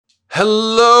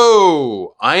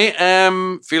Hello, I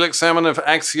am Felix Salmon of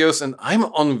Axios, and I'm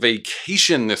on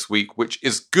vacation this week, which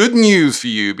is good news for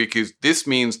you because this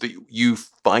means that you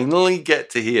finally get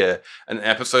to hear an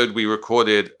episode we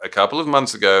recorded a couple of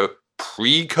months ago,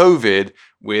 pre-COVID,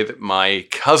 with my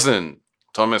cousin,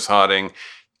 Thomas Harding.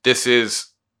 This is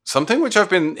something which I've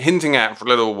been hinting at for a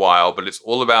little while, but it's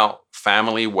all about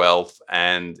family wealth,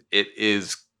 and it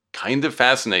is kind of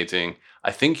fascinating.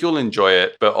 I think you'll enjoy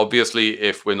it. But obviously,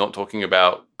 if we're not talking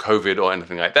about COVID or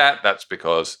anything like that, that's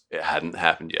because it hadn't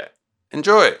happened yet.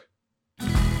 Enjoy.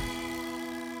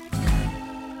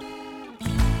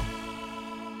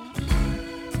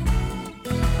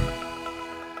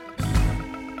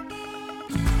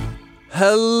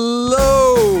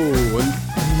 Hello, and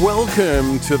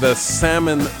welcome to the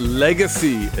Salmon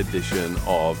Legacy edition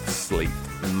of Slate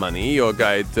Money, your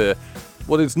guide to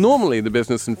what is normally the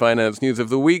business and finance news of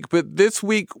the week. But this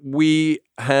week we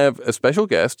have a special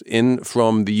guest in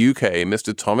from the UK,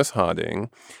 Mr. Thomas Harding.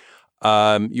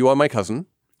 You are my cousin.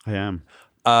 I am.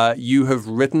 You have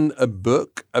written a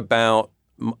book about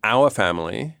our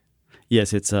family.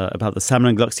 Yes, it's about the Salmon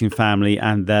and Gluckstein family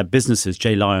and their businesses,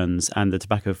 J. Lyons and the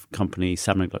tobacco company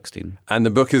Salmon and Gluckstein. And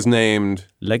the book is named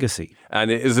Legacy. And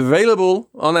it is available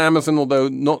on Amazon, although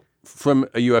not from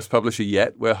a US publisher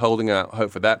yet. We're holding out hope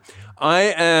for that.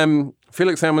 I am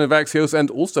Felix Salmon of Axios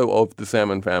and also of the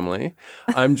Salmon family.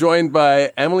 I'm joined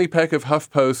by Emily Peck of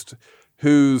HuffPost,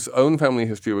 whose own family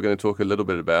history we're going to talk a little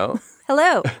bit about.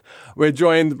 Hello. We're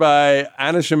joined by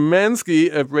Anna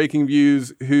Szymanski of Breaking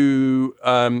Views, who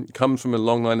comes from a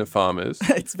long line of farmers.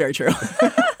 It's very true.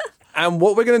 And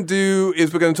what we're going to do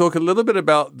is we're going to talk a little bit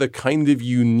about the kind of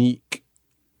unique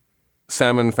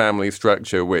Salmon family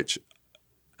structure, which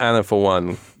Anna, for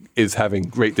one, is having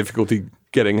great difficulty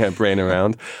getting her brain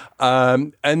around.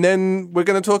 And then we're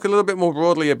going to talk a little bit more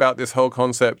broadly about this whole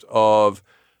concept of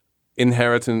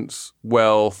inheritance,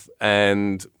 wealth,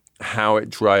 and how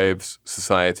it drives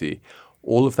society.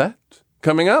 All of that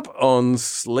coming up on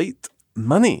Slate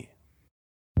Money.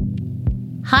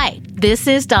 Hi, this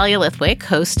is Dahlia Lithwick,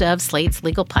 host of Slate's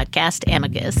legal podcast,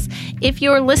 Amicus. If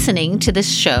you're listening to this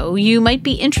show, you might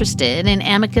be interested in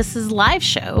Amicus's live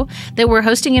show that we're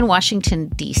hosting in Washington,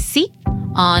 D.C.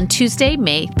 on Tuesday,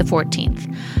 May the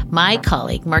 14th. My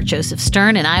colleague, Mark Joseph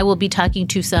Stern, and I will be talking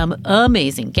to some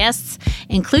amazing guests,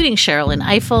 including Sherrilyn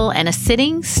Ifill and a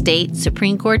sitting state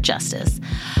Supreme Court justice,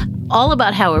 all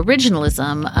about how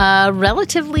originalism, a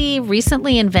relatively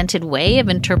recently invented way of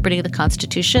interpreting the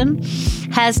Constitution,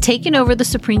 has taken over the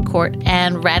Supreme Court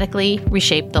and radically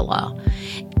reshaped the law.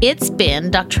 It's been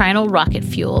doctrinal rocket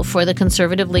fuel for the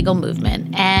conservative legal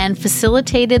movement and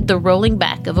facilitated the rolling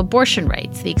back of abortion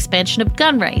rights, the expansion of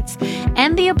gun rights,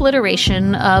 and the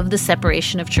obliteration of the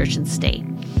separation of church and state.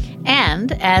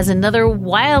 And as another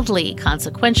wildly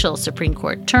consequential Supreme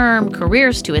Court term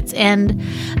careers to its end,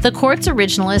 the court's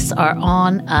originalists are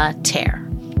on a tear.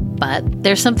 But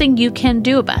there's something you can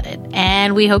do about it,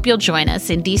 and we hope you'll join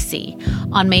us in D.C.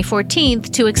 on May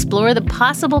 14th to explore the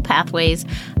possible pathways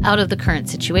out of the current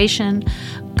situation.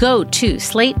 Go to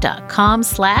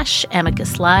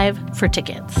slate.com/Amicus Live for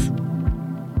tickets.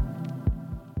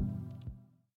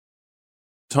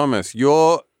 Thomas,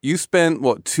 you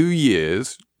spent, 2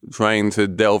 years trying to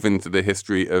delve into the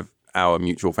history of our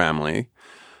mutual family,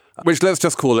 which let's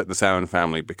just call it the Salmon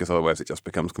family because otherwise it just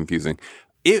becomes confusing.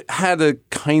 It had a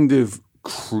kind of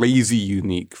crazy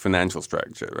unique financial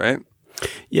structure, right?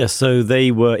 Yes, so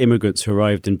they were immigrants who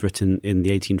arrived in Britain in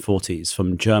the 1840s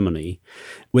from Germany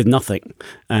with nothing.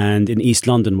 And in East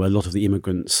London, where a lot of the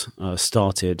immigrants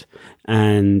started.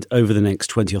 And over the next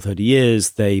 20 or 30 years,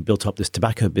 they built up this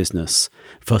tobacco business,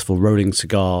 first of all, rolling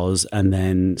cigars and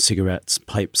then cigarettes,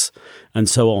 pipes, and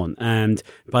so on. And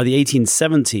by the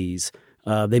 1870s,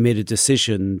 they made a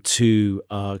decision to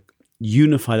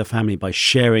unify the family by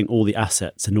sharing all the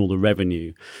assets and all the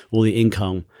revenue, all the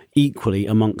income equally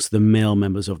amongst the male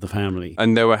members of the family.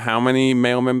 And there were how many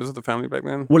male members of the family back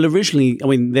then? Well, originally,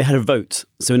 they had a vote.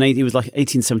 So it was like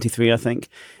 1873, I think.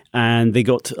 And they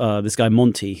got this guy,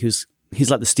 Monty, he's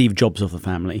like the Steve Jobs of the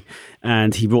family.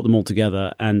 And he brought them all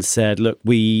together and said, look,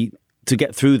 to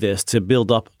get through this, to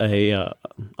build up our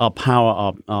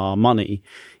power, our money,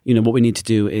 what we need to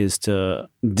do is to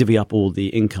divvy up all the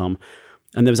income.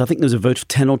 And there was a vote of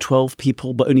 10 or 12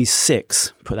 people, but only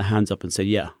 6 put their hands up and said,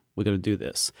 yeah, we're going to do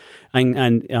this.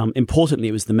 And importantly,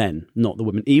 it was the men, not the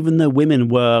women. Even though women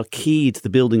were key to the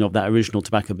building of that original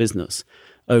tobacco business,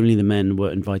 only the men were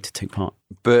invited to take part.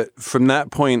 But from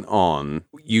that point on,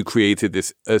 you created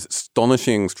this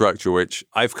astonishing structure, which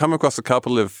I've come across a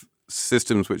couple of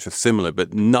systems which are similar,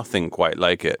 but nothing quite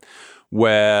like it,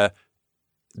 where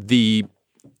the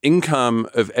income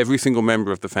of every single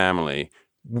member of the family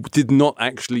did not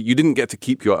actually, you didn't get to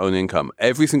keep your own income.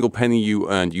 Every single penny you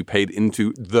earned, you paid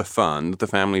into the fund, the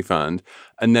family fund,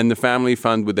 and then the family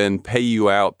fund would then pay you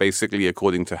out basically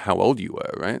according to how old you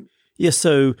were, right? Yeah,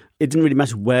 so it didn't really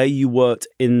matter where you worked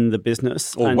in the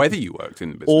business. Or whether you worked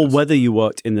in the business. Or whether you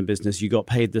worked in the business, you got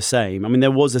paid the same. I mean, there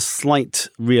was a slight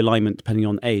realignment depending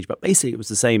on age, but basically it was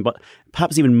the same. But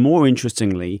perhaps even more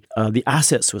interestingly, the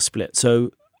assets were split.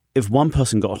 So if one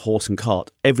person got a horse and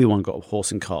cart, everyone got a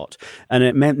horse and cart. And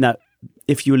it meant that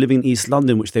if you were living in East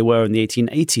London, which they were in the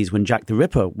 1880s when Jack the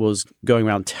Ripper was going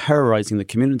around terrorizing the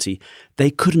community, they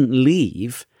couldn't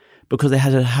leave because they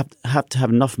had to have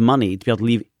enough money to be able to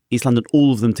leave East London,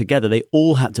 all of them together. They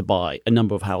all had to buy a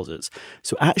number of houses.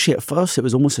 So actually, at first, it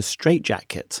was almost a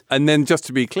straitjacket. And then just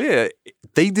to be clear,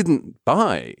 they didn't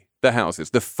buy the houses.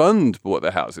 The fund bought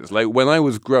the houses. Like when I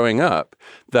was growing up,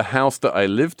 the house that I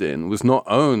lived in was not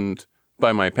owned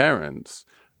by my parents.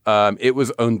 It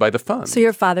was owned by the fund. So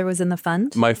your father was in the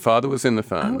fund? My father was in the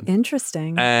fund. Oh,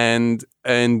 interesting. And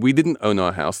we didn't own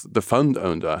our house. The fund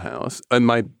owned our house. And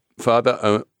my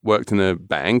father worked in a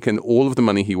bank, and all of the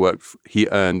money he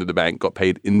earned at the bank got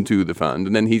paid into the fund.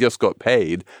 And then he just got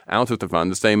paid out of the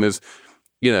fund, the same as,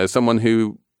 someone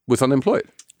who was unemployed.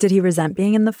 Did he resent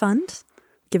being in the fund?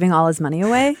 Giving all his money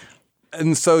away?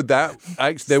 And so that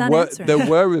actually there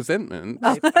were resentment.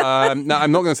 Now I'm not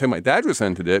going to say my dad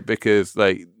resented it because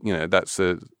that's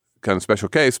a kind of special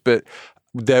case, but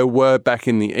there were back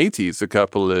in the 80s a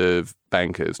couple of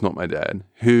bankers, not my dad,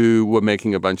 who were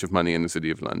making a bunch of money in the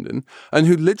city of London and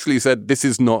who literally said, this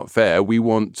is not fair. We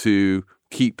want to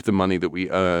keep the money that we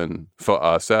earn for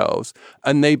ourselves.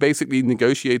 And they basically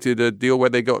negotiated a deal where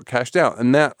they got cashed out.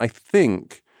 And that, I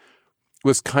think,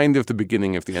 was kind of the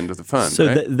beginning of the end of the fund. So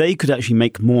right? They could actually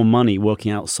make more money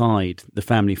working outside the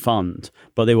family fund,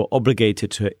 but they were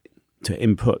obligated to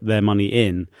input their money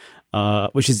in,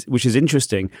 which is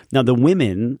interesting. Now the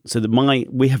women,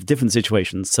 we have different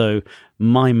situations. So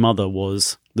my mother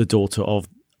was the daughter of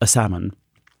a salmon.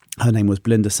 Her name was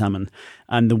Belinda Salmon,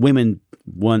 and the women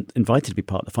weren't invited to be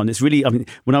part of the fund. It's really,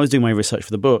 when I was doing my research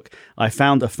for the book, I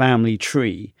found a family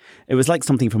tree. It was like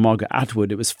something from Margaret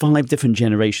Atwood. It was 5 different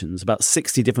generations, about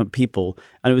 60 different people,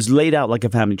 and it was laid out like a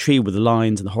family tree with the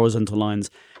lines and the horizontal lines,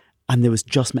 and there was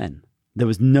just men. There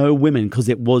was no women because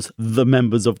it was the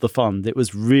members of the fund. It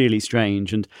was really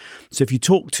strange. And so if you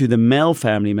talk to the male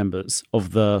family members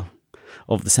of the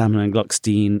Salmon and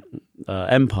Gluckstein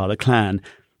empire, the clan,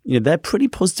 they're pretty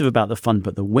positive about the fund,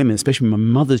 but the women, especially my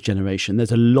mother's generation,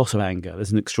 there's a lot of anger.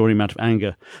 There's an extraordinary amount of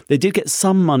anger. They did get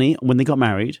some money when they got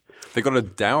married. They got a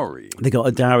dowry.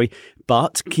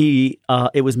 But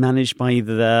it was managed by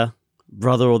either their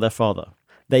brother or their father.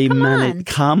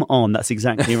 Come on, that's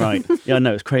exactly right. Yeah, I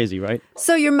know, it's crazy, right?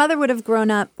 So your mother would have grown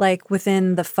up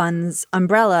within the fund's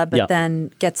umbrella, but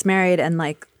then gets married and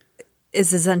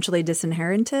is essentially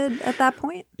disinherited at that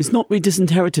point? It's not really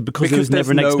disinherited because there was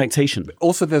never an expectation.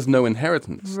 Also, there's no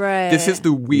inheritance. Right. This is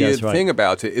the weird thing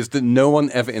about it, is that no one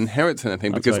ever inherits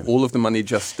anything because all of the money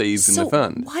just stays in the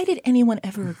fund. Why did anyone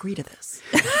ever agree to this?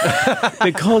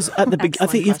 Because at the beginning, I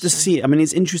think you have to see it.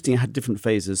 It's interesting. It had different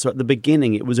phases. So at the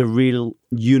beginning, it was a real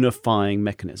unifying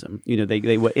mechanism.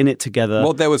 They were in it together.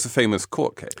 Well, there was a famous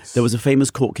court case. There was a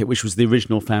famous court case, which was the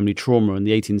original family trauma in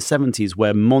the 1870s,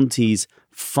 where Monty's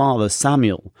father,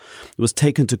 Samuel, was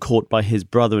taken to court by his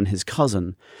brother and his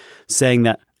cousin, saying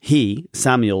that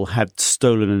Samuel, had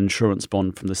stolen an insurance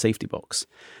bond from the safety box.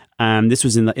 And this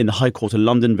was in the High Court of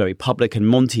London, very public. And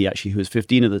Monty, actually, who was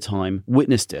 15 at the time,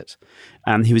 witnessed it.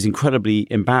 And he was incredibly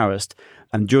embarrassed.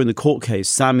 And during the court case,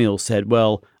 Samuel said,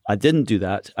 well, I didn't do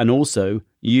that. And also,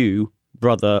 you,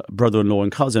 brother-in-law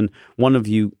and cousin, one of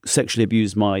you sexually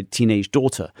abused my teenage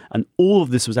daughter. And all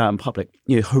of this was out in public,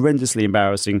 horrendously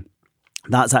embarrassing.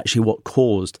 That's actually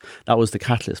that was the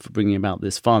catalyst for bringing about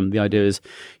this fund. The idea is,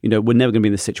 we're never going to be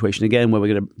in this situation again where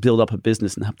we're going to build up a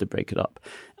business and have to break it up.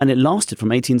 And it lasted from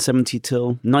 1870 till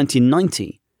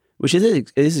 1990, which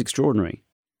is extraordinary.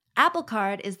 Apple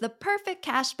Card is the perfect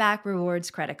cashback rewards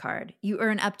credit card. You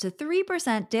earn up to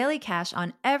 3% daily cash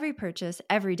on every purchase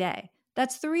every day.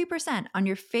 That's 3% on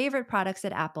your favorite products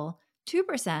at Apple,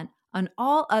 2% on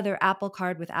all other Apple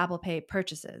Card with Apple Pay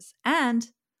purchases, and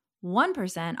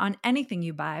 1% on anything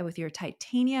you buy with your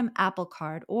titanium Apple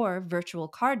Card or virtual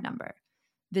card number.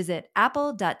 Visit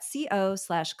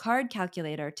apple.co/card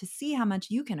calculator to see how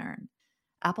much you can earn.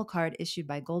 Apple Card issued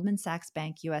by Goldman Sachs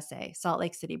Bank USA, Salt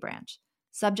Lake City branch.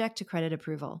 Subject to credit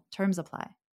approval. Terms apply.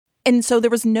 And so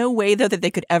there was no way, though, that they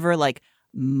could ever,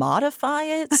 modify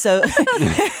it? So,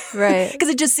 Right. Because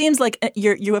it just seems like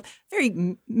you have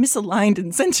very misaligned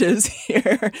incentives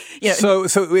here. So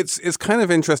it's kind of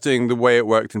interesting the way it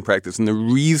worked in practice, and the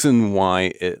reason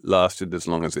why it lasted as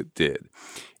long as it did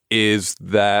is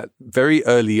that very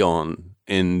early on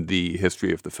in the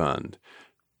history of the fund,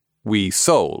 we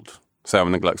sold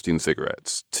Salmon and Gluckstein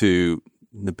cigarettes to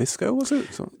Nabisco, was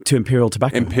it? To Imperial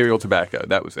Tobacco. Imperial Tobacco,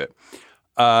 that was it.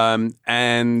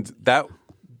 And that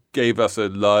gave us a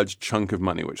large chunk of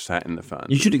money which sat in the fund.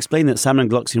 You should explain that Salmon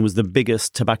and Gluckstein was the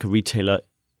biggest tobacco retailer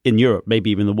in Europe, maybe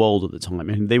even the world at the time. I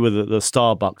mean, they were the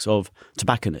Starbucks of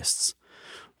tobacconists.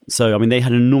 So, I mean, they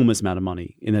had an enormous amount of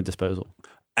money in their disposal.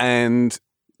 And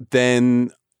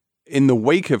then in the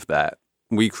wake of that,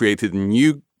 we created a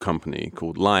new company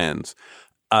called Lions,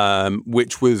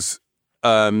 which was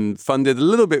funded a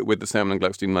little bit with the Salmon and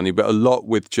Gluckstein money, but a lot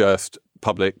with just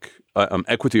public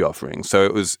equity offerings.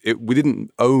 So we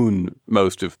didn't own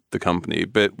most of the company,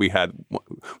 but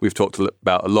we've talked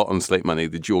about a lot on Slate Money,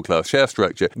 the dual class share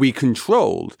structure. We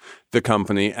controlled the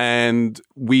company, and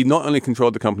we not only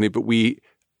controlled the company, but we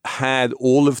had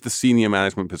all of the senior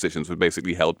management positions were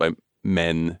basically held by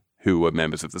men who were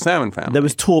members of the Salmon family. There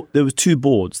was two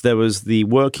boards. There was the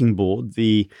working board,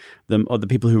 the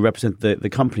people who represent the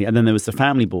company, and then there was the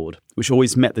family board, which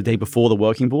always met the day before the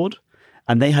working board,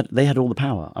 and they had all the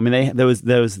power. I mean, there was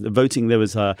the voting, there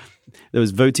was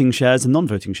voting shares and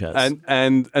non-voting shares,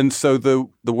 and so the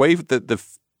way that the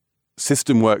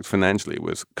system worked financially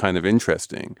was kind of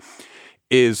interesting.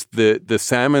 Is that the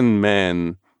Salmon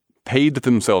men paid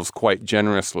themselves quite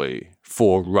generously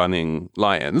for running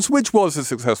Lions, which was a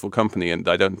successful company, and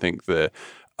I don't think the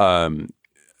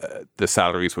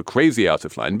salaries were crazy out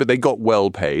of line, but they got well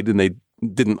paid, and they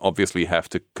didn't obviously have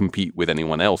to compete with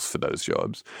anyone else for those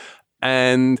jobs.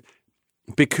 And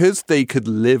because they could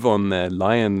live on their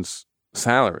Lions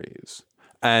salaries,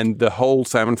 and the whole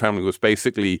Salmon family was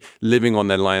basically living on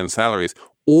their Lions salaries,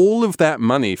 all of that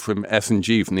money from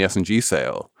S&G, from the S&G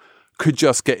sale, could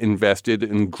just get invested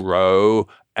and grow,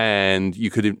 and you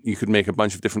could make a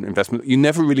bunch of different investments. You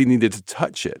never really needed to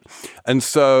touch it. And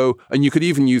you could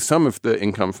even use some of the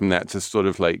income from that to sort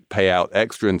of like pay out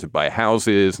extra and to buy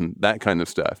houses and that kind of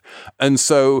stuff. And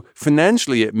so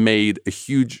financially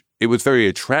it was very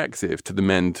attractive to the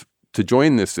men to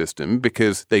join this system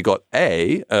because they got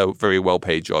a very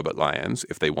well-paid job at Lions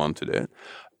if they wanted it.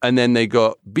 And then they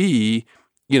got B,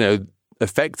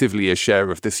 effectively a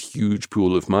share of this huge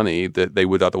pool of money that they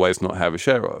would otherwise not have a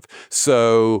share of.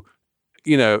 So,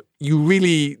 you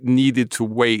really needed to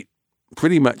wait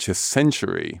pretty much a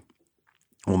century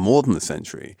or more than a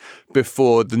century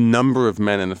before the number of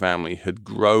men in the family had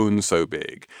grown so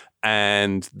big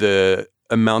and the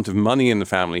amount of money in the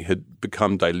family had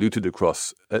become diluted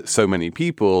across so many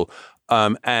people.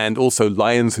 And also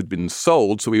Lions had been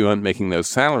sold, so we weren't making those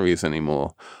salaries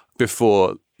anymore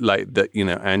before like that,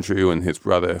 Andrew and his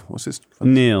brother, what's his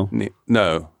Neil?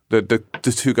 No, the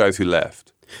two guys who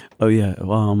left. Oh yeah,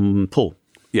 Paul.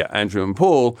 Yeah, Andrew and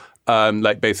Paul,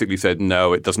 basically said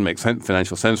no, it doesn't make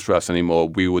financial sense for us anymore.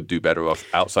 We would do better off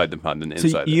outside the fund than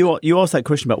inside. So you asked that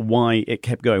question about why it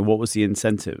kept going. What was the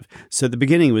incentive? So at the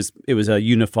beginning it was a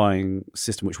unifying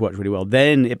system which worked really well.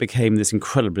 Then it became this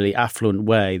incredibly affluent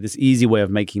way, this easy way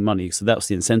of making money. So that was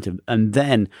the incentive. And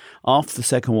then after the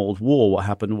Second World War, what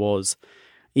happened was,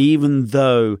 even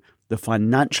though the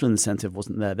financial incentive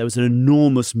wasn't there, there was an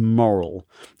enormous moral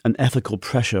and ethical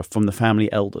pressure from the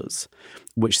family elders,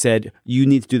 which said, you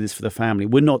need to do this for the family.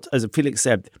 We're not, as Felix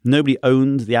said, nobody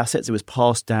owned the assets. It was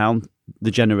passed down the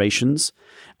generations.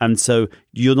 And so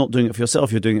you're not doing it for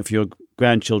yourself. You're doing it for your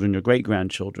grandchildren, your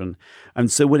great-grandchildren. And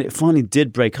so when it finally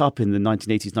did break up in the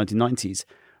 1980s, 1990s,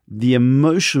 the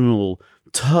emotional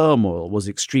turmoil was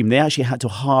extreme. They actually had to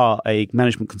hire a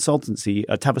management consultancy,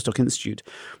 a Tavistock Institute,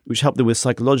 which helped them with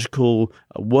psychological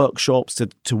workshops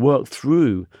to work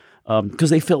through, because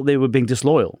they felt they were being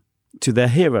disloyal to their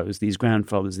heroes, these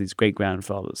grandfathers, these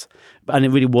great-grandfathers. And it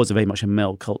really was very much a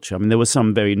male culture. I mean, there were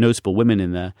some very notable women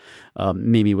in there.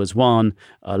 Mimi was one.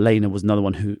 Lena was another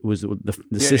one who was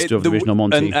the sister of the original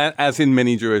Monty. And as in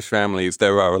many Jewish families,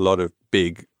 there are a lot of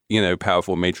big,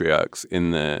 powerful matriarchs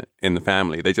in the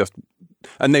family.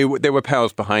 They were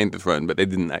powers behind the throne, but they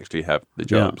didn't actually have the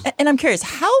jobs. Yeah. And I'm curious,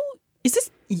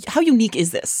 how unique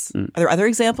is this? Are there other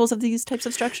examples of these types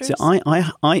of structures? So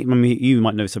I mean, you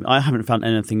might know something. I haven't found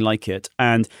anything like it.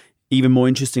 And even more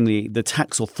interestingly, the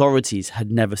tax authorities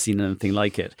had never seen anything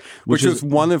like it. Which is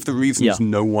one of the reasons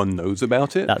no one knows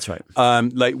about it. That's right.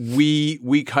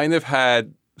 We kind of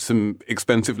had some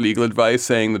expensive legal advice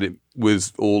saying that it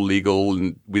was all legal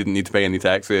and we didn't need to pay any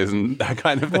taxes and that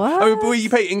kind of thing. I mean, but you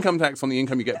pay income tax on the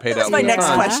income you get paid out. That's my next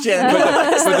question.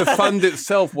 But the fund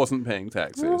itself wasn't paying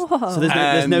taxes. So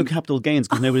there's no capital gains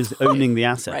because nobody's owning the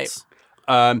assets.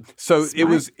 Right. So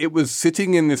it was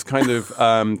sitting in this kind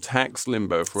of tax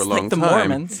limbo for a long like the time.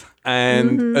 Mormons.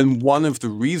 And one of the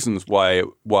reasons why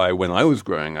when I was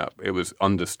growing up, it was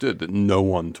understood that no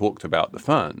one talked about the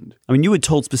fund. I mean, you were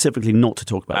told specifically not to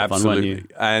talk about the fund, weren't you?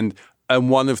 And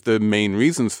one of the main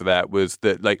reasons for that was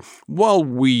that, like, while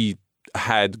we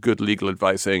had good legal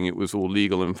advice saying it was all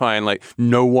legal and fine, like,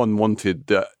 no one wanted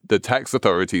the tax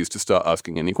authorities to start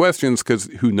asking any questions because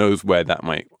who knows where that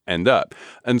might end up.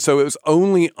 And so it was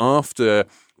only after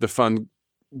the fund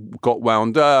got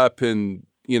wound up and,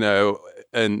 you know,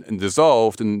 and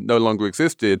dissolved and no longer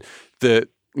existed that,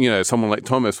 you know, someone like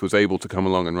Thomas was able to come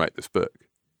along and write this book.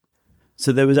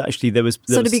 So there was.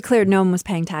 So to be clear, no one was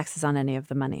paying taxes on any of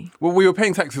the money. Well, we were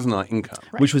paying taxes on our income.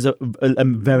 Which was a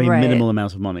very minimal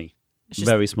amount of money.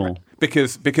 Very small.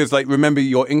 Because like, remember,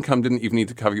 your income didn't even need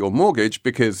to cover your mortgage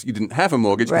because you didn't have a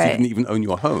mortgage because you didn't even own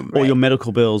your home. Or your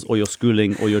medical bills, or your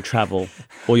schooling, or your travel,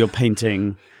 or your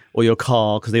painting, or your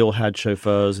car, because they all had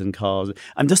chauffeurs and cars.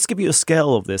 And just to give you a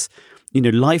scale of this, you know,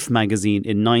 Life magazine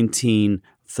in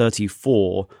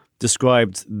 1934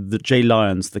 described the J.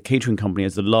 Lyons, the catering company,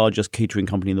 as the largest catering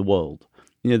company in the world.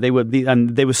 You know,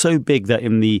 they were so big that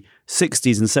in the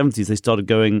 60s and 70s they started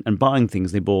going and buying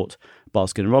things. They bought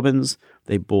Baskin Robbins,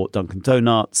 they bought Dunkin'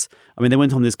 Donuts. I mean, they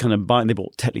went on this kind of buying. They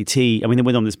bought Tetley Tea. I mean, they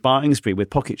went on this buying spree with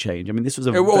pocket change. I mean, this was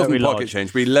it wasn't pocket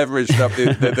change. We leveraged up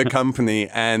the company,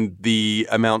 and the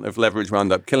amount of leverage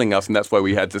wound up killing us, and that's why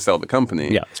we had to sell the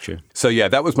company. Yeah, that's true. So yeah,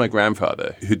 that was my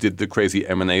grandfather who did the crazy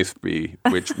M&A spree,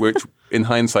 which in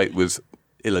hindsight was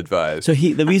ill-advised. So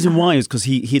the reason why is because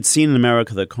he had seen in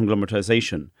America the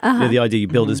conglomeratization, you know, the idea you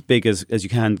build as big as you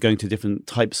can, going to different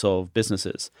types of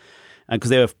businesses. And because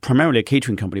they were primarily a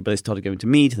catering company, but they started going to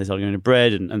meat, and they started going to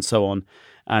bread and so on,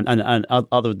 and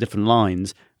other different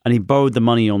lines. And he borrowed the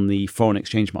money on the foreign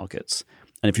exchange markets.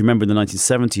 And if you remember in the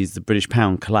 1970s, the British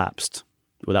pound collapsed.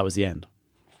 Well, that was the end.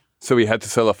 So we had to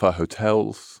sell off our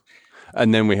hotels,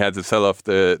 and then we had to sell off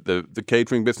the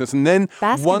catering business. And then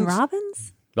Baskin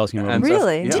Robbins? Baskin Robbins.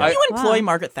 Really? Yeah, Didn't you employ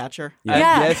Margaret Thatcher?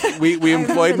 Yes, we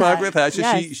employed Margaret Thatcher.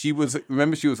 Yes. She was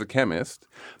a chemist,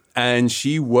 and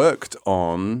she worked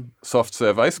on soft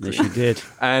serve ice cream. Yes, she did.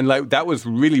 And like, that was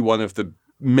really one of the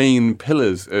main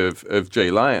pillars of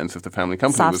J. Lyons, of the family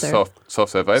company, soft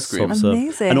serve ice cream.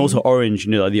 Amazing. And also orange,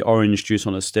 you know, like the orange juice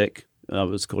on a stick.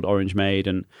 Was called Orange Maid,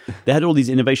 and they had all these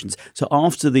innovations. So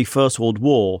after the First World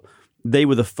War, they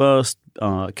were the first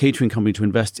catering company to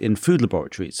invest in food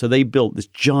laboratories. So they built this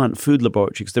giant food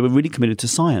laboratory because they were really committed to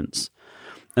science.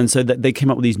 And so that they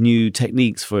came up with these new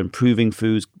techniques for improving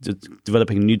foods,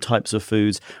 developing new types of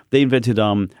foods. They invented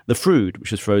the Frood,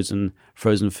 which is frozen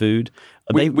food.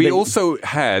 We also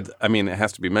had, I mean, it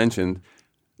has to be mentioned,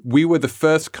 we were the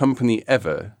first company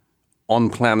ever on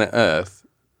planet Earth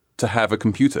to have a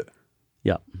computer.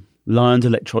 Yeah. Lyons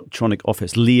Electronic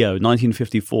Office, LEO,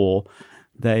 1954.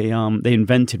 They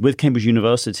invented, with Cambridge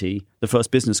University, the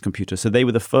first business computer. So they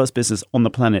were the first business on the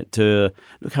planet to,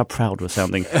 look how proud we're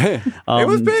sounding. It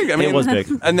was big. I mean, it was big.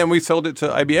 And then we sold it to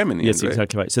IBM in the end. Yes,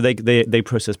 exactly right. So they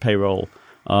processed payroll,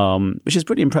 which is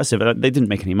pretty impressive. They didn't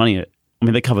make any money. I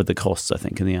mean, they covered the costs, I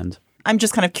think, in the end. I'm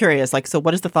just kind of curious, like, so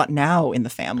what is the thought now in the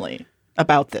family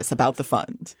about this, about the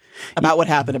fund, about what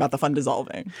happened, about the fund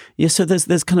dissolving? Yeah, so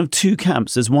there's kind of two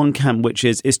camps. There's one camp which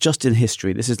is it's just in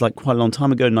history. This is like quite a long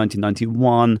time ago,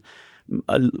 1991.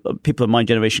 People of my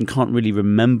generation can't really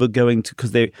remember going to,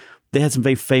 because they had some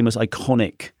very famous,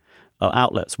 iconic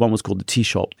outlets. One was called the Tea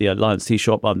Shop, the Lyons Tea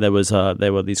Shop. There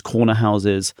were these corner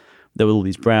houses. There were all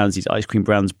these brands, these ice cream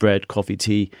brands, bread, coffee,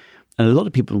 tea. And a lot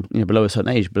of people, you know, below a certain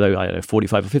age, below, I don't know,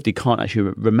 45 or 50, can't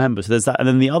actually remember. So there's that. And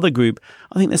then the other group,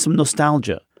 I think there's some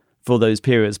nostalgia for those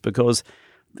periods because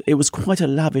it was quite a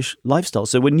lavish lifestyle.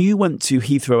 So when you went to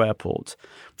Heathrow Airport,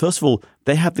 first of all,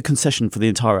 they had the concession for the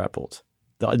entire airport.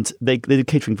 They did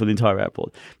catering for the entire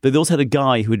airport. But they also had a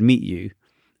guy who would meet you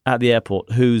at the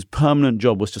airport whose permanent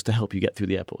job was just to help you get through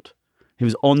the airport. He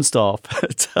was on staff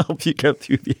to help you go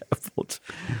through the airport.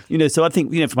 You know, so I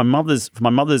think, you know, for my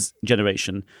mother's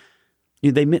generation,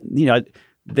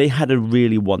 they had a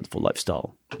really wonderful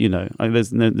lifestyle. You know,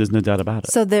 there's no doubt about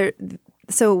it.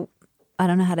 So I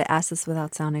don't know how to ask this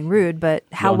without sounding rude, but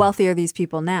how wealthy are these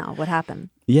people now? What happened?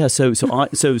 Yeah, so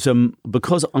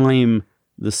because I'm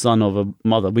the son of a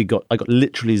mother, I got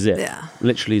literally zip. Yeah.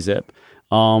 Literally zip.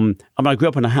 I mean, I grew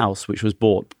up in a house which was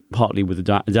bought partly with a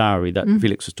dowry that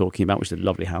Felix was talking about, which is a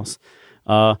lovely house.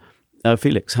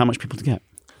 Felix, how much people to get?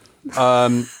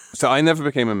 So I never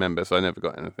became a member, so I never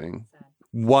got anything.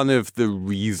 One of the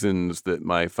reasons that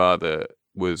my father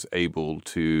was able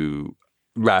to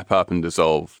wrap up and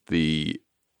dissolve the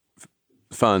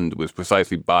fund was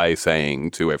precisely by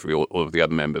saying to all of the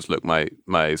other members, look,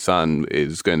 my son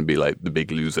is going to be like the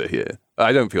big loser here.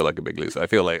 I don't feel like a big loser. I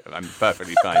feel like I'm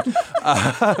perfectly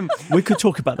fine. We could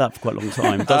talk about that for quite a long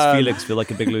time. Does Felix feel like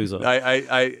a big loser?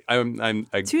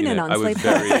 Tune in on I was Slate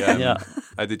very, Yeah.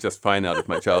 I did just fine out of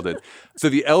my childhood. So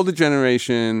the elder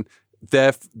generation,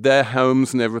 their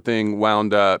homes and everything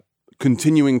wound up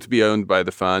continuing to be owned by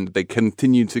the fund. They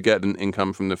continued to get an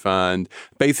income from the fund.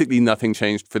 Basically, nothing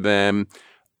changed for them.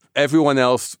 Everyone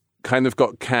else kind of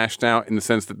got cashed out in the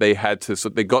sense that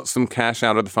they got some cash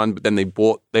out of the fund, but then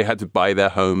they had to buy their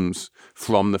homes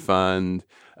from the fund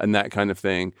and that kind of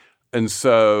thing. And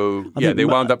so, they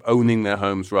wound up owning their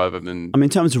homes rather than. I mean, in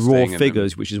terms of raw staying in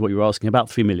figures, them. which is what you were asking, about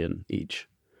 3 million each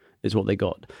is what they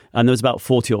got. And there was about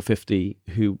 40 or 50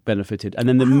 who benefited. And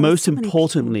then most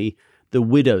importantly, the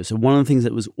widows. So one of the things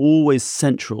that was always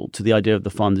central to the idea of the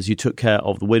fund is you took care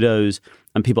of the widows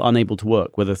and people unable to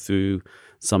work, whether through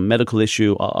some medical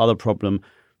issue or other problem.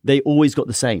 They always got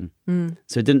the same.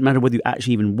 So it didn't matter whether you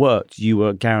actually even worked, you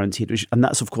were guaranteed. And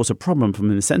that's, of course, a problem from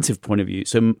an incentive point of view.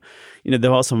 So,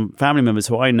 there are some family members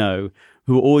who I know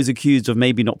who are always accused of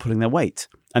maybe not pulling their weight.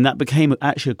 And that became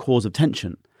actually a cause of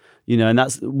tension. And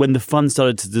that's when the fund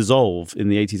started to dissolve in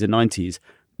the 80s and 90s.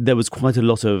 There was quite a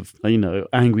lot of,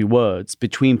 angry words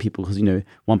between people because,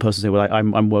 one person said, well,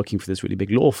 I'm working for this really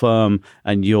big law firm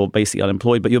and you're basically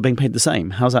unemployed, but you're being paid the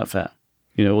same. How's that fair?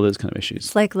 All those kind of issues.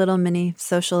 It's like little mini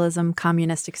socialism,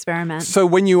 communist experiment. So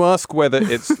when you ask whether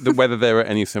there are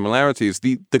any similarities,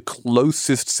 the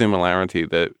closest similarity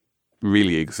that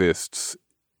really exists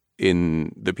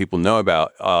that people know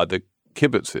about are the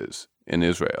kibbutzes in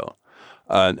Israel.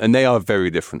 And they are very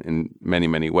different in many,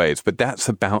 many ways. But that's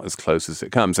about as close as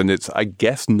it comes. And it's, I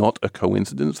guess, not a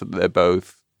coincidence that they're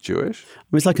both Jewish. I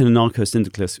mean, it's like an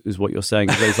anarcho-syndicalist is what you're saying.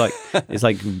 It's like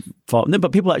no,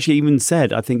 but people actually even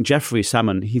said, I think Jeffrey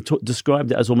Salmon, he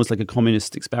described it as almost like a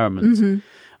communist experiment.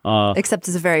 Mm-hmm. Except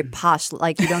it's a very posh,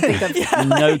 like you don't think of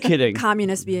no kidding.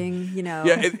 Communist being,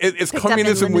 it's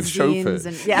communism with chauffeurs.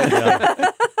 And,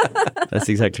 That's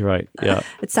exactly right. Yeah.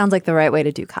 It sounds like the right way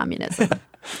to do communism,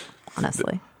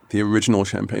 honestly. The original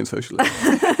champagne socialism.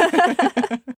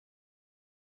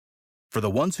 For the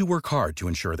ones who work hard to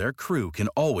ensure their crew can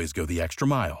always go the extra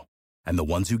mile, and the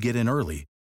ones who get in early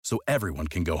so everyone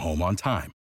can go home on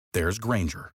time, there's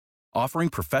Grainger, offering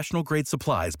professional-grade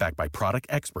supplies backed by product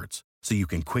experts so you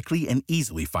can quickly and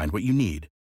easily find what you need.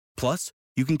 Plus,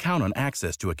 you can count on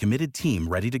access to a committed team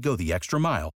ready to go the extra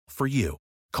mile for you.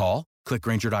 Call, click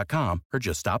Grainger.com, or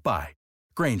just stop by.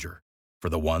 Grainger, for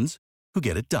the ones who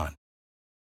get it done.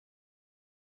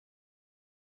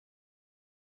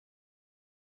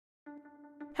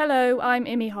 Hello, I'm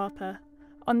Imi Harper.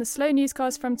 On the Slow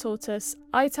Newscast from Tortoise,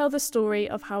 I tell the story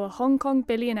of how a Hong Kong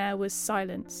billionaire was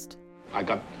silenced. I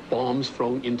got bombs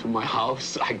thrown into my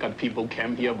house. I got people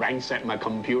came here, ransacked my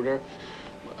computer.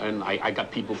 And I got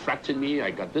people threatening me.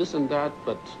 I got this and that,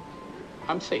 but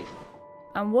I'm safe.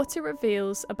 And what it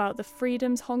reveals about the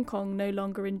freedoms Hong Kong no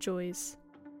longer enjoys.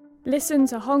 Listen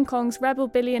to Hong Kong's rebel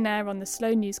billionaire on the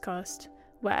Slow Newscast,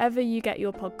 wherever you get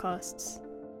your podcasts.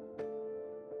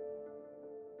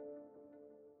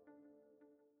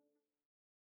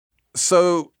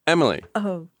 So, Emily.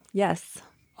 Oh, yes.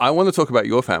 I want to talk about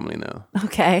your family now.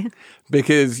 Okay.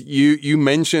 Because you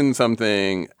mentioned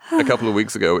something a couple of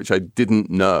weeks ago, which I didn't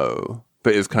know,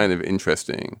 but is kind of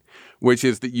interesting, which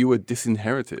is that you were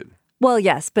disinherited. Well,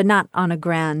 yes, but not on a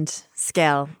grand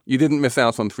scale. You didn't miss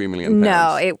out on £3 million.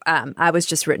 No, I was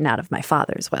just written out of my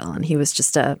father's will, and he was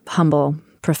just a humble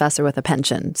professor with a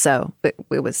pension. So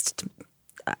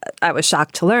I was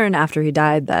shocked to learn after he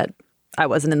died that I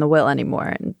wasn't in the will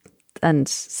anymore. And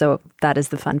so that is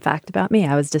the fun fact about me.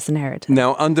 I was disinherited.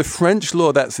 Now, under French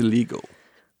law, that's illegal.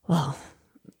 Well,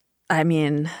 I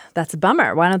mean, that's a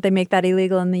bummer. Why don't they make that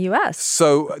illegal in the U.S.?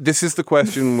 So this is the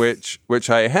question which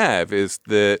I have, is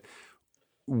that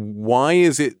why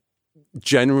is it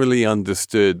generally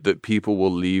understood that people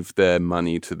will leave their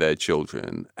money to their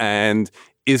children? And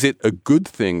is it a good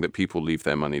thing that people leave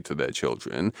their money to their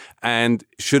children? And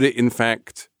should it, in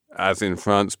fact, as in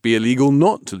France, be illegal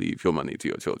not to leave your money to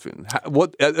your children?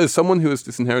 What, as someone who is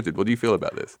disinherited, what do you feel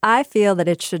about this? I feel that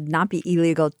it should not be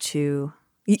illegal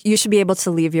you should be able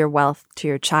to leave your wealth to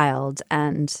your child.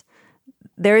 And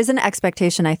there is an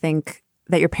expectation, I think,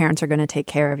 that your parents are going to take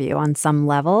care of you on some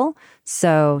level.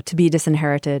 So to be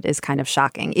disinherited is kind of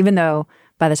shocking, even though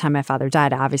by the time my father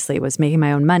died, I obviously was making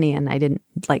my own money and I didn't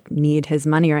need his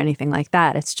money or anything like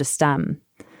that. It's just,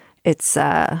 it's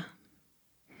a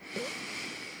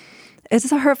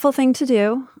hurtful thing to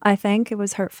do. I think it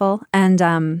was hurtful.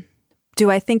 And do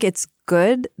I think it's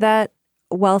good that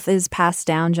wealth is passed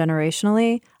down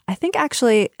generationally? I think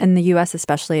actually in the U.S.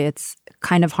 especially, it's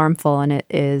kind of harmful and it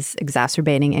is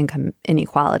exacerbating income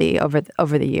inequality over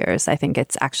the years. I think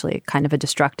it's actually kind of a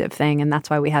destructive thing. And that's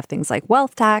why we have things like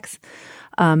wealth tax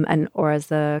or as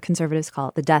the conservatives call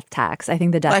it, the death tax. I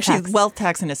think the death tax. Wealth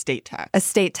tax and estate tax.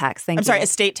 Estate tax, thank you. I'm sorry,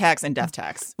 estate tax and death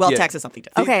tax. Wealth tax is something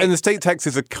different. Okay. And the estate tax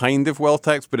is a kind of wealth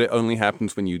tax, but it only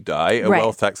happens when you die. A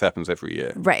wealth tax happens every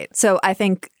year. Right. So I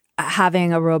think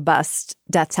having a robust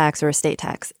death tax or estate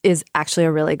tax is actually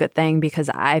a really good thing because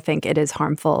I think it is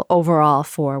harmful overall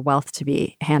for wealth to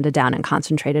be handed down and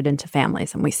concentrated into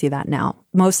families. And we see that now,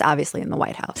 most obviously in the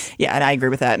White House. Yeah, and I agree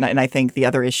with that. And I think the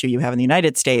other issue you have in the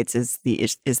United States is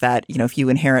that, if you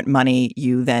inherit money,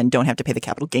 you then don't have to pay the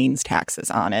capital gains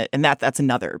taxes on it. And that's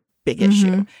another big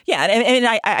issue. Yeah,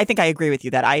 and I think I agree with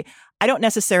you that I don't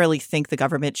necessarily think the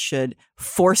government should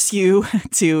force you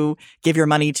to give your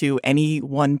money to any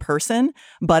one person,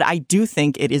 but I do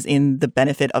think it is in the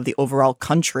benefit of the overall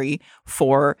country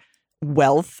for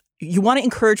wealth. You want to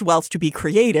encourage wealth to be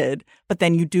created, but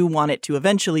then you do want it to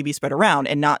eventually be spread around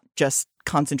and not just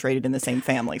concentrated in the same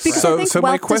family. Because I think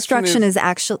wealth destruction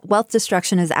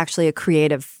is actually a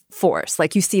creative force.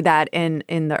 Like you see that in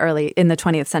the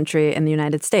 20th century in the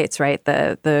United States, right?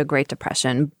 The Great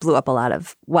Depression blew up a lot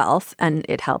of wealth and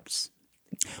it helped.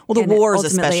 Well, the wars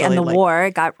especially. And the war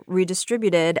got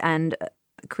redistributed and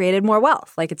created more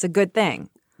wealth. Like it's a good thing.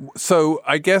 So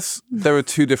I guess there are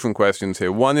two different questions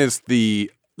here. One is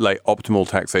the optimal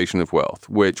taxation of wealth,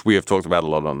 which we have talked about a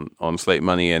lot on Slate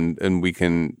Money and we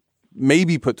can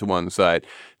maybe put to one side.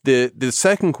 The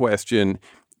second question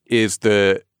is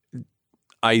the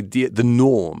idea, the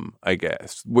norm, I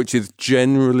guess, which is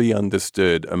generally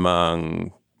understood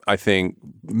among, I think,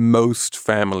 most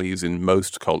families in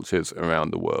most cultures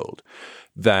around the world,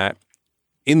 that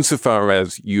insofar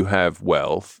as you have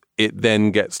wealth, it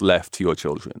then gets left to your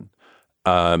children.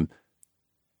 Where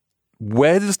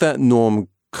does that norm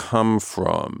come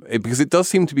from? Because it does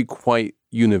seem to be quite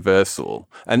universal.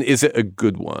 And is it a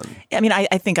good one? I mean, I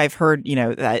think I've heard,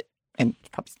 that, and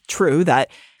probably true,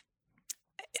 that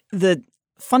the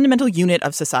fundamental unit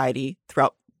of society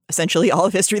throughout essentially all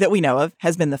of history that we know of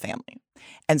has been the family.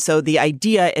 And so the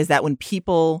idea is that when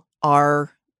people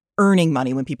are earning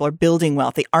money, when people are building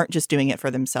wealth, they aren't just doing it for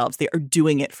themselves. They are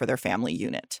doing it for their family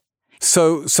unit.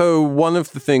 So one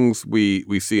of the things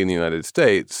we see in the United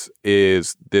States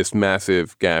is this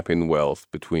massive gap in wealth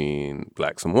between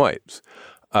blacks and whites.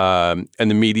 And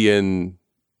the median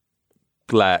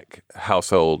black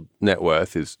household net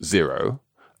worth is 0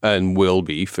 and will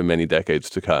be for many decades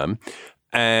to come.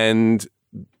 And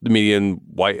the median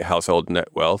white household net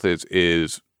wealth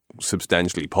is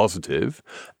substantially positive.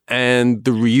 And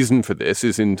the reason for this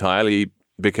is entirely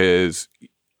because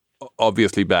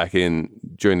obviously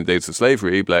during the days of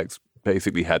slavery, blacks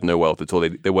basically had no wealth at all.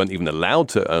 They weren't even allowed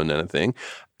to own anything.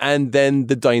 And then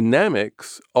the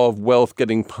dynamics of wealth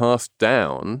getting passed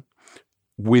down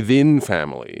within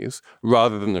families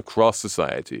rather than across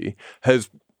society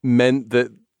has meant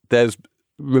that there's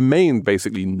remained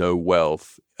basically no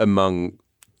wealth among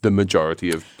the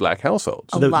majority of black households.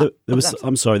 There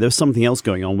was something else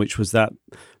going on, which was that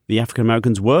the African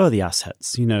Americans were the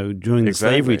assets. During the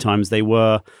slavery times, they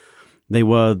were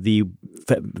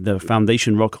the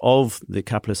foundation rock of the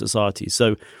capitalist society.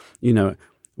 So,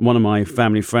 one of my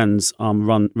family friends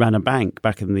ran a bank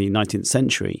back in the 19th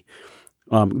century,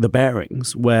 the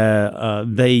Barings, where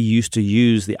they used to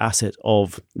use the asset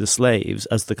of the slaves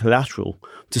as the collateral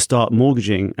to start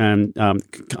mortgaging and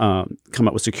come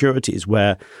up with securities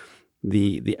where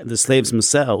the slaves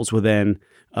themselves were then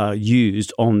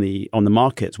used on the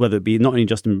markets, whether it be not only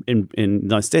just in the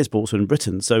United States but also in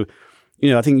Britain. So,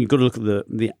 I think you've got to look at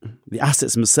the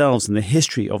assets themselves and the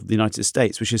history of the United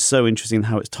States, which is so interesting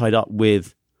how it's tied up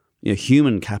with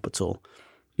human capital.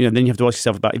 Then you have to ask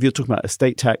yourself about, if you're talking about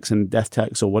estate tax and death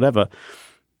tax or whatever,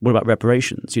 what about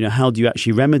reparations? How do you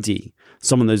actually remedy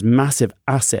some of those massive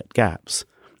asset gaps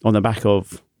on the back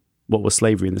of what was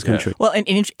slavery in this country? Well, and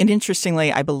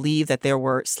interestingly, I believe that there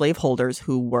were slaveholders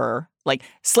who were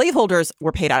slaveholders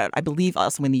were paid out, I believe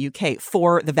also in the UK,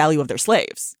 for the value of their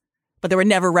slaves. But there were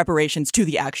never reparations to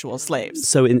the actual slaves.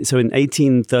 So in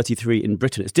 1833 in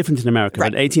Britain, it's different in America.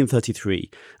 Right. But in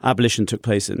 1833, abolition took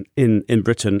place in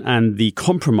Britain, and the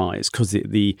compromise, because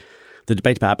the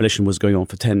debate about abolition was going on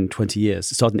for 10, 20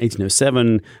 years. It started in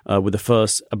 1807 with the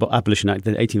first Abolition Act,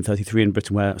 then 1833 in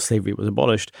Britain, where slavery was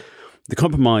abolished. The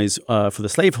compromise for the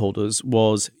slaveholders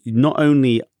was not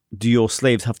only do your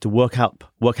slaves have to work out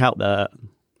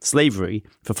slavery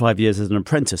for 5 years as an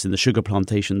apprentice in the sugar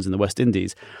plantations in the West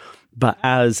Indies. But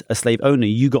as a slave owner,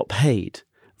 you got paid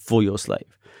for your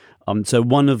slave. So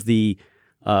one of the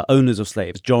owners of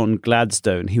slaves, John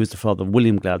Gladstone, he was the father of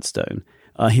William Gladstone.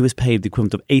 He was paid the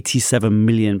equivalent of £87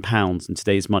 million in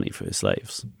today's money for his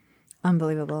slaves.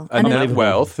 Unbelievable. And that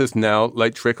wealth has now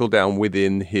trickled down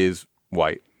within his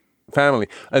white family.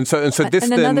 And so this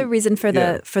and another reason for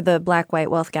the black-white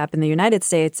wealth gap in the United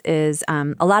States is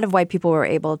a lot of white people were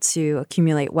able to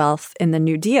accumulate wealth in the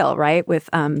New Deal, right? With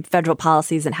federal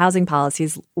policies and housing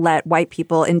policies let white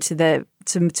people into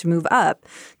to move up,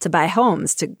 to buy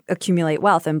homes, to accumulate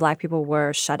wealth, and black people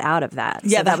were shut out of that.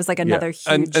 Yeah, so that was like another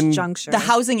huge juncture. The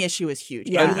housing issue is huge.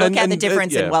 Yeah. If you look at the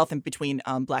difference in wealth between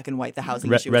black and white, the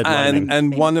housing issue is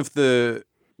and one of the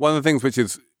things which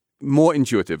is more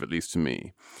intuitive, at least to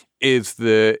me, is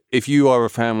that if you are a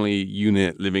family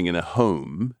unit living in a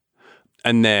home,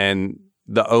 and then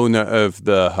the owner of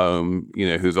the home,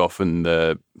 who's often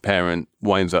the parent,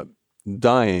 winds up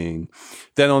dying,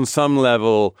 then on some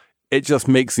level it just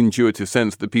makes intuitive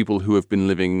sense that people who have been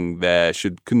living there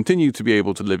should continue to be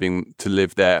able to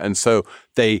live there, and so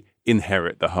they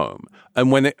inherit the home.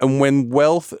 And when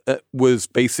wealth was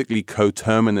basically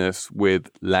coterminous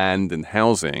with land and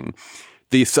housing,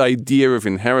 this idea of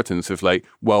inheritance of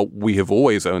we have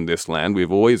always owned this land,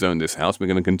 we've always owned this house, we're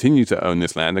going to continue to own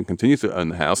this land and continue to own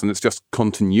the house, and it's just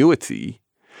continuity,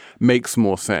 makes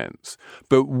more sense.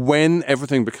 But when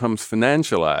everything becomes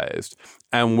financialized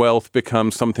and wealth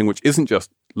becomes something which isn't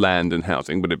just land and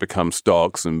housing, but it becomes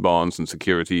stocks and bonds and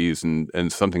securities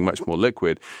and something much more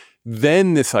liquid,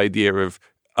 then this idea of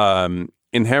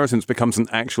inheritance becomes an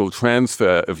actual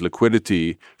transfer of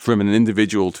liquidity from an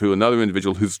individual to another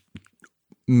individual who's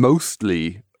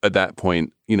mostly at that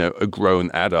point, a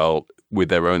grown adult with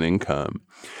their own income,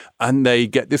 and they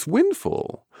get this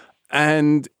windfall.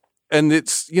 And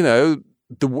it's, the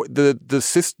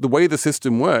way the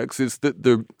system works is that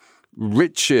the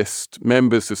richest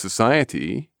members of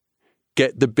society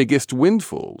get the biggest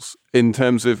windfalls in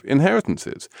terms of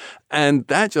inheritances. And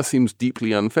that just seems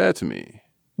deeply unfair to me.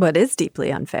 But it is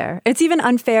deeply unfair. It's even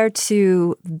unfair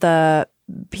to the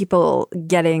people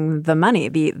getting the money,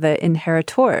 the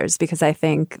inheritors, because I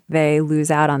think they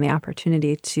lose out on the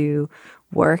opportunity to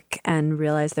work and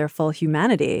realize their full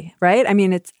humanity, right? I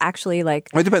mean, it's actually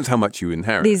it depends how much you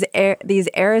inherit. These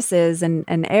heiresses and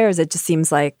heirs, it just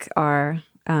seems like are,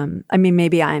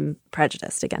 maybe I'm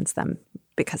prejudiced against them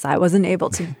because I wasn't able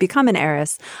to become an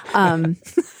heiress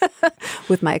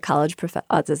with my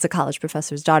as a college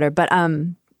professor's daughter. But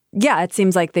it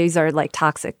seems like these are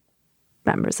toxic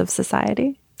members of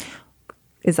society.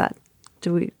 Is that,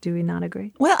 do we not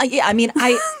agree? Well, yeah,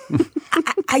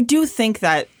 I do think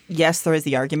that, yes, there is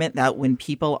the argument that when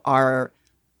people are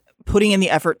putting in the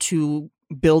effort to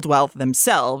build wealth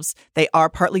themselves, they are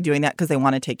partly doing that because they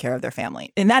want to take care of their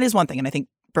family. And that is one thing. And I think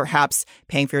perhaps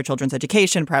paying for your children's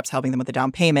education, perhaps helping them with a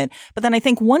down payment. But then I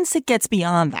think once it gets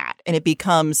beyond that and it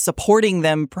becomes supporting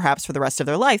them perhaps for the rest of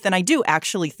their life, then I do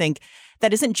actually think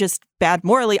that isn't just bad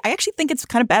morally. I actually think it's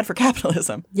kind of bad for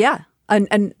capitalism. Yeah.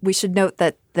 And we should note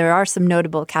that there are some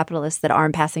notable capitalists that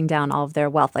aren't passing down all of their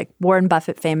wealth. Like Warren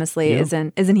Buffett famously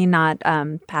isn't he not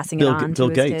passing it on to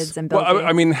his kids and Bill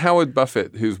Gates? Howard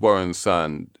Buffett, who's Warren's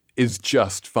son, is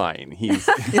just fine. He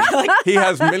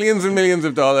has millions and millions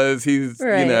of dollars. He's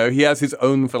he has his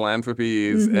own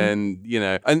philanthropies,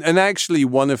 and actually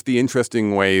one of the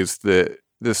interesting ways that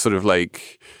this sort of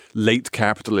late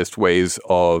capitalist ways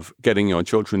of getting your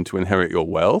children to inherit your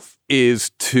wealth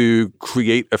is to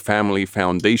create a family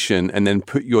foundation and then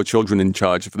put your children in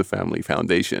charge of the family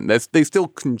foundation. They still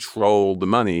control the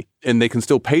money and they can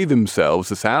still pay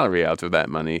themselves a salary out of that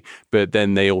money, but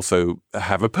then they also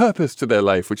have a purpose to their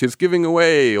life, which is giving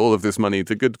away all of this money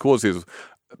to good causes,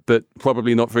 but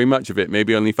probably not very much of it,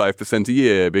 maybe only 5% a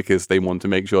year, because they want to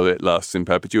make sure that it lasts in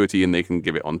perpetuity and they can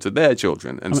give it on to their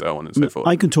children and so on and so forth.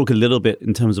 I can talk a little bit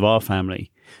in terms of our family,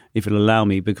 if it'll allow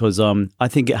me, because I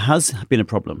think it has been a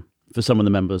problem for some of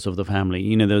the members of the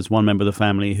family. There was one member of the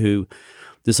family who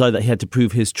decided that he had to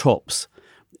prove his chops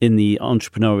in the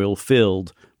entrepreneurial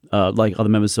field, like other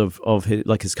members of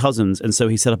his cousins, and so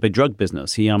he set up a drug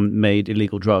business. He made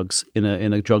illegal drugs in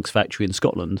a drugs factory in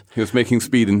Scotland. He was making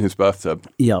speed in his bathtub.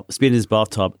 Yeah, speed in his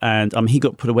bathtub, and he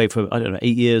got put away for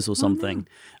 8 years or something.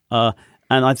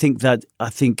 And I think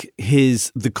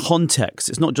the context,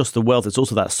 it's not just the wealth, it's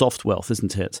also that soft wealth,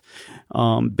 isn't it?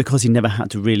 Because he never had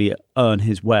to really earn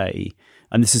his way,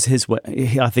 and this is his way.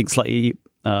 I think slightly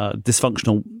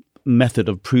dysfunctional method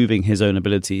of proving his own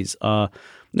abilities.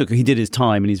 Look, he did his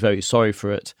time and he's very sorry for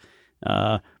it.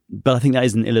 But I think that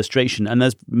is an illustration. And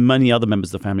there's many other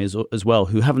members of the family as well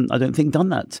who haven't, I don't think, done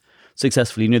that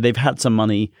successfully. They've had some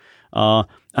money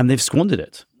and they've squandered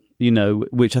it,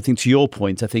 which I think, to your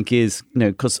point, I think is,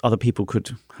 because other people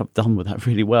could have done with that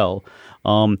really well.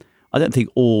 I don't think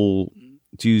all,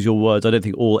 to use your words, I don't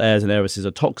think all heirs and heiresses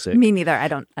are toxic. Me neither. I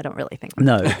don't really think that.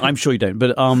 No, I'm sure you don't.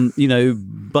 But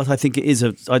but I think it is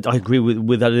I agree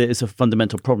with that. It is a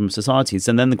fundamental problem of societies.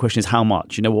 And then the question is how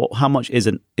much. How much is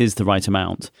the right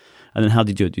amount? And then how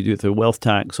do you do it? Do you do it through a wealth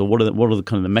tax, or what are the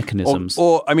kind of the mechanisms?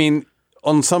 Or I mean,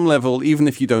 on some level, even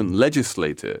if you don't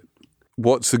legislate it,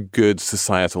 what's a good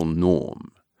societal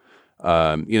norm?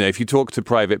 If you talk to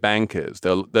private bankers,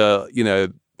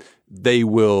 they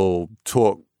will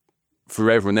talk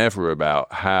forever and ever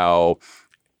about how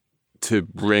to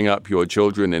bring up your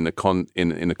children in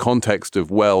the context of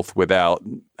wealth without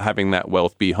having that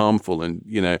wealth be harmful,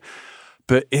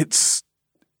 but it's.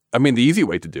 I mean, the easy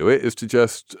way to do it is to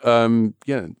just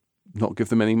not give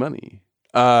them any money.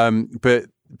 But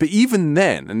even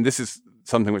then, and this is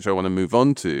something which I want to move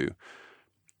on to.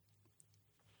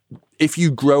 If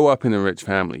you grow up in a rich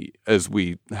family, as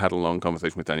we had a long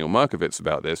conversation with Daniel Markovits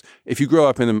about this, if you grow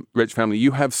up in a rich family,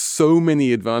 you have so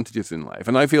many advantages in life.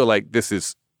 And I feel like this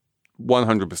is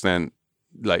 100%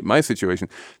 like my situation,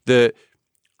 that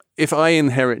if I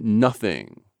inherit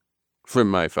nothing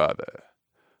from my father,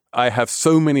 I have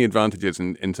so many advantages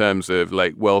in terms of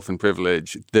like wealth and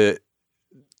privilege that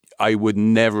I would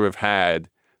never have had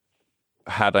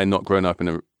I not grown up in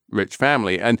a rich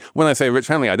family. And when I say rich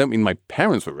family, I don't mean my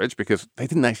parents were rich, because they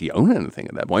didn't actually own anything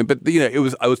at that point. But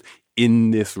I was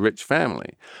in this rich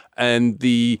family, and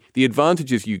the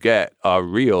advantages you get are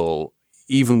real,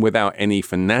 even without any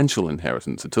financial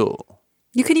inheritance at all.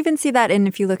 You could even see that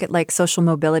if you look at like social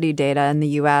mobility data in the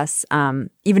U.S.,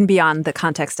 even beyond the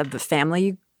context of the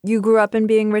family you grew up in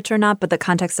being rich or not, but the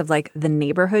context of like the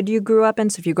neighborhood you grew up in.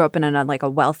 So if you grew up in a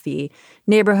wealthy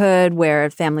neighborhood where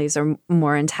families are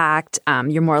more intact,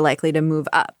 you're more likely to move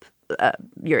up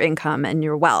your income and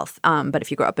your wealth. But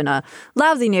if you grow up in a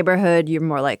lousy neighborhood, you're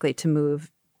more likely to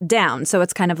move down. So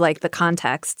it's kind of like the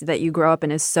context that you grow up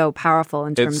in is so powerful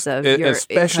in terms of your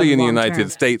especially in the United term.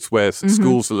 States where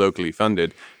schools are locally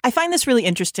funded. I find this really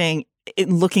interesting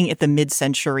in looking at the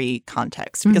mid-century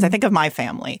context, because I think of my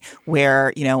family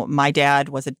where, my dad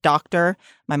was a doctor,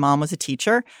 my mom was a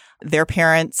teacher. Their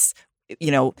parents,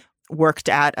 worked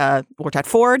at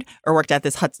Ford or worked at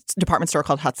this department store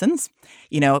called Hudson's.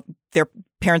 Their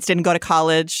parents didn't go to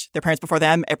college. Their parents before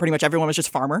them, pretty much everyone was just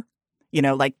farmer.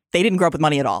 They didn't grow up with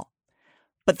money at all.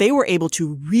 But they were able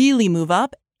to really move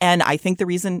up. And I think the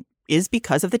reason is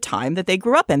because of the time that they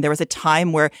grew up in. There was a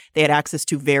time where they had access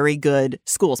to very good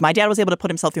schools. My dad was able to put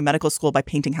himself through medical school by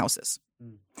painting houses.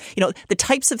 The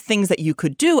types of things that you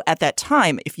could do at that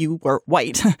time, if you were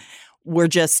white,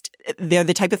 they're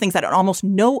the type of things that at almost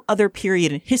no other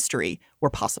period in history were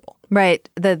possible. Right.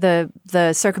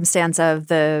 The circumstance of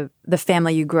the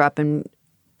family you grew up in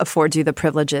affords you the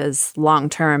privileges long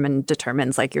term and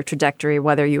determines like your trajectory,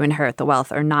 whether you inherit the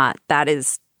wealth or not.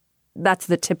 That's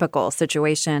the typical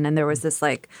situation. And there was this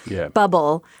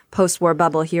bubble, post-war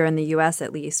bubble here in the U.S.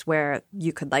 at least, where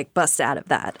you could like bust out of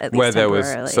that at least where there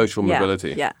was social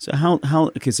mobility. Yeah. So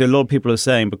so a lot of people are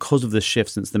saying because of the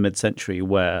shift since the mid-century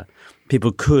where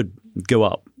people could go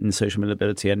up in social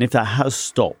mobility, and if that has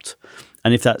stopped,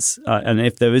 and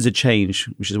if there is a change,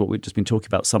 which is what we've just been talking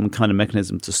about, some kind of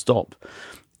mechanism to stop,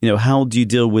 how do you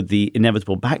deal with the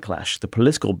inevitable backlash, the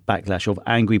political backlash of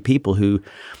angry people who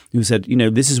said,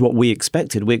 this is what we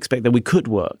expected. We expect that we could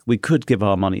work. We could give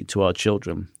our money to our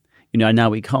children. And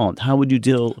now we can't. How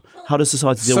does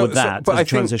society deal with that as a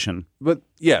transition?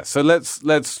 So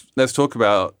let's talk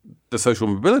about the social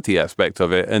mobility aspect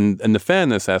of it and the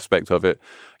fairness aspect of it,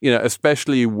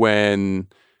 especially when,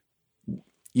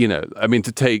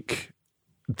 to take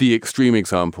the extreme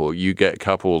example, you get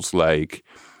couples like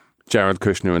Jared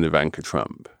Kushner and Ivanka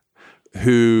Trump,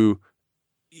 who,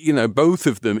 both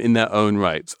of them in their own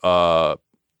rights are,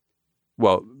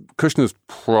 well, Kushner's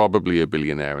probably a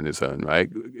billionaire in his own right.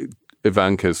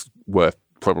 Ivanka's worth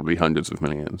probably hundreds of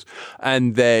millions.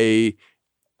 And they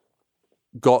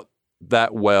got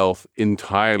that wealth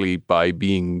entirely by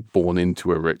being born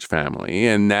into a rich family.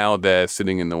 And now they're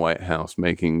sitting in the White House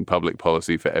making public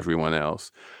policy for everyone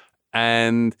else.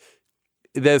 And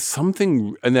there's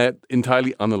something, and they're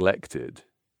entirely unelected.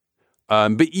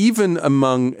 But even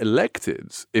among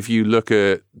electeds, if you look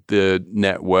at the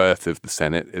net worth of the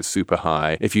Senate, it's super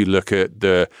high. If you look at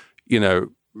the,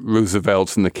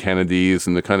 Roosevelts and the Kennedys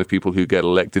and the kind of people who get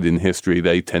elected in history,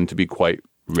 they tend to be quite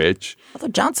rich. Although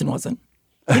Johnson wasn't.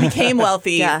 He became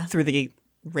wealthy through the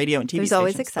radio and TV There's stations,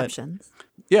 always exceptions.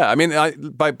 Yeah, I mean,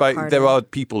 there are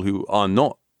people who are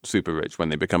not super rich when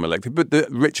they become elected, but the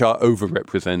rich are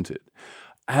overrepresented.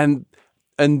 And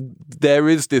there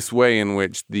is this way in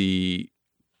which the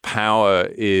power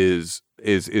is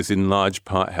in large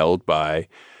part held by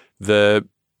the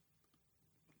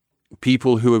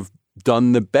people who have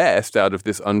done the best out of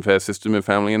this unfair system of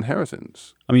family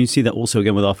inheritance. I mean, you see that also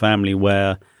again with our family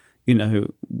where,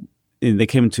 they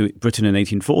came to Britain in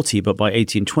 1840, but by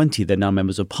 1820, they're now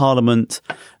members of parliament.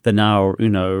 They're now,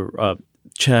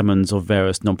 chairmen of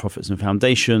various non-profits and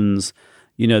foundations.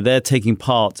 They're taking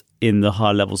part in the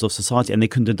higher levels of society, and they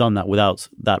couldn't have done that without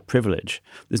that privilege.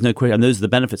 There's no question. And those are the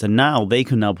benefits. And now they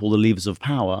can now pull the levers of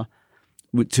power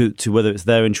to whether it's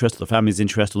their interest or the family's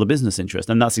interest or the business interest.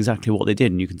 And that's exactly what they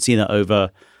did. And you can see that over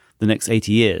the next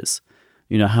 80 years,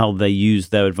 how they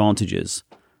used their advantages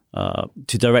to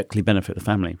directly benefit the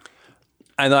family.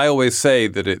 And I always say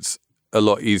that it's a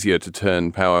lot easier to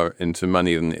turn power into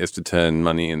money than it is to turn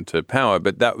money into power.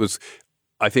 But that was,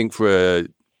 I think, for a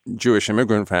Jewish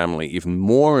immigrant family, even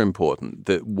more important,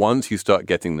 that once you start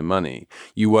getting the money,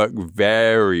 you work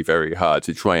very, very hard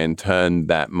to try and turn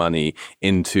that money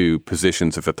into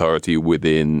positions of authority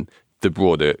within the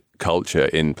broader culture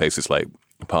in places like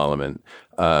Parliament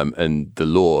and the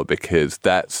law, because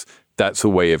that's a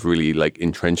way of really like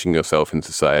entrenching yourself in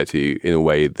society in a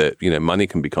way that, money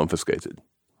can be confiscated.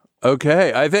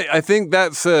 Okay, I think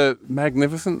that's a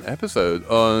magnificent episode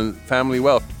on family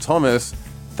wealth. Thomas,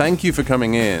 thank you for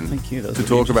coming in. Thank you. To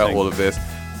talk about all of this.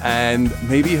 And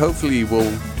maybe, hopefully,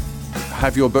 we'll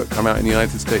have your book come out in the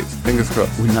United States. Fingers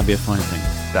crossed. Wouldn't that be a fine thing?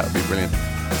 That would be brilliant.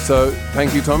 So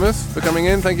thank you, Thomas, for coming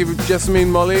in. Thank you,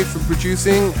 Jessamine Molly, for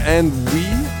producing. And we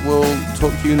will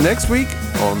talk to you next week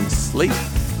on Slate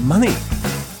Money.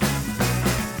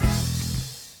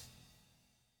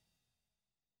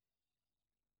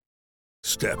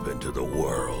 Step into the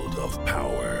world of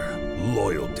power,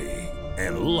 loyalty,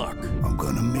 and luck. I'm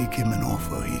gonna make him an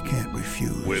offer he can't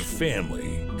refuse. With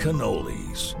family,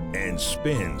 cannolis, and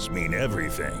spins mean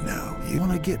everything. Now, you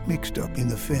wanna get mixed up in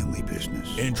the family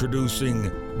business. Introducing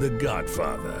The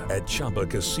Godfather at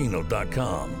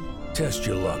ChumbaCasino.com. Test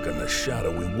your luck in the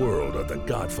shadowy world of The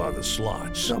Godfather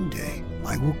slot. Someday,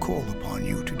 I will call upon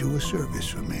you to do a service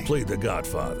for me. Play The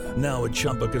Godfather, now at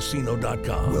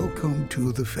ChumbaCasino.com. Welcome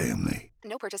to the family.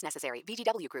 No purchase necessary.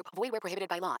 VGW Group. Void where prohibited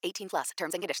by law. 18+.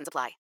 Terms and conditions apply.